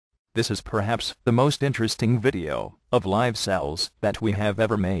This is perhaps the most interesting video of live cells that we have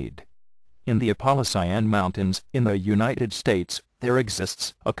ever made. In the Appalachian Mountains in the United States, there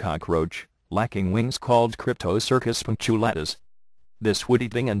exists a cockroach lacking wings called Cryptocercus punctulatus. This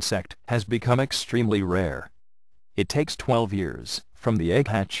woody-winged insect has become extremely rare. It takes 12 years from the egg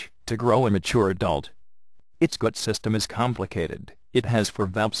hatch to grow a mature adult. Its gut system is complicated. It has 4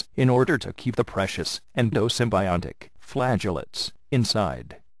 valves in order to keep the precious endosymbiotic flagellates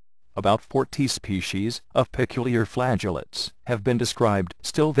inside. About 40 species of peculiar flagellates have been described.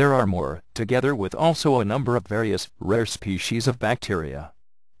 Still there are more, together with also a number of various rare species of bacteria.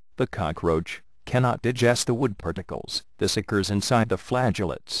 The cockroach cannot digest the wood particles. This occurs inside the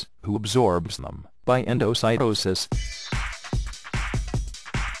flagellates, who absorbs them by endosymbiosis.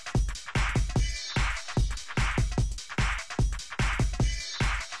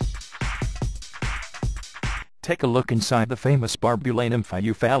 Take a look inside the famous Barbulanympha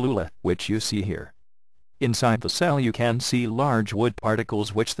ufalula, which you see here. Inside the cell you can see large wood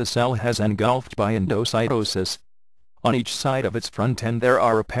particles which the cell has engulfed by endosymbiosis. On each side of its front end there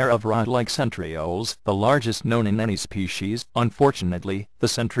are a pair of rod-like centrioles, the largest known in any species. Unfortunately, the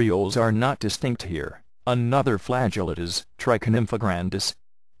centrioles are not distinct here. Another flagellate is Trichonympha grandis.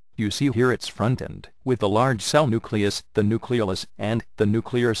 You see here its front end, with the large cell nucleus, the nucleus, and the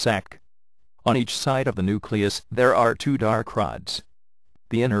nuclear sac. On each side of the nucleus there are 2 dark rods.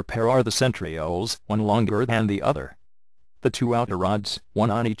 The inner pair are the centrioles, one longer than the other. The 2 outer rods,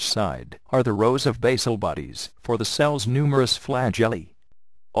 one on each side, are the rows of basal bodies for the cell's numerous flagellae.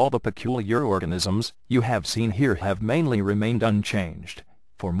 All the peculiar organisms you have seen here have mainly remained unchanged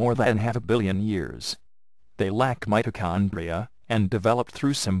for more than 500 million years. They lack mitochondria and developed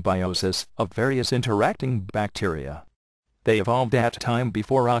through symbiosis of various interacting bacteria. They evolved at a time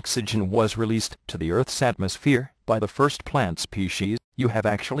before oxygen was released to the Earth's atmosphere by the first plant species. You have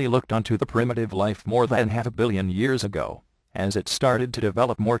actually looked onto the primitive life more than 500 million years ago, as it started to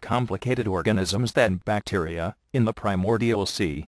develop more complicated organisms than bacteria in the primordial sea.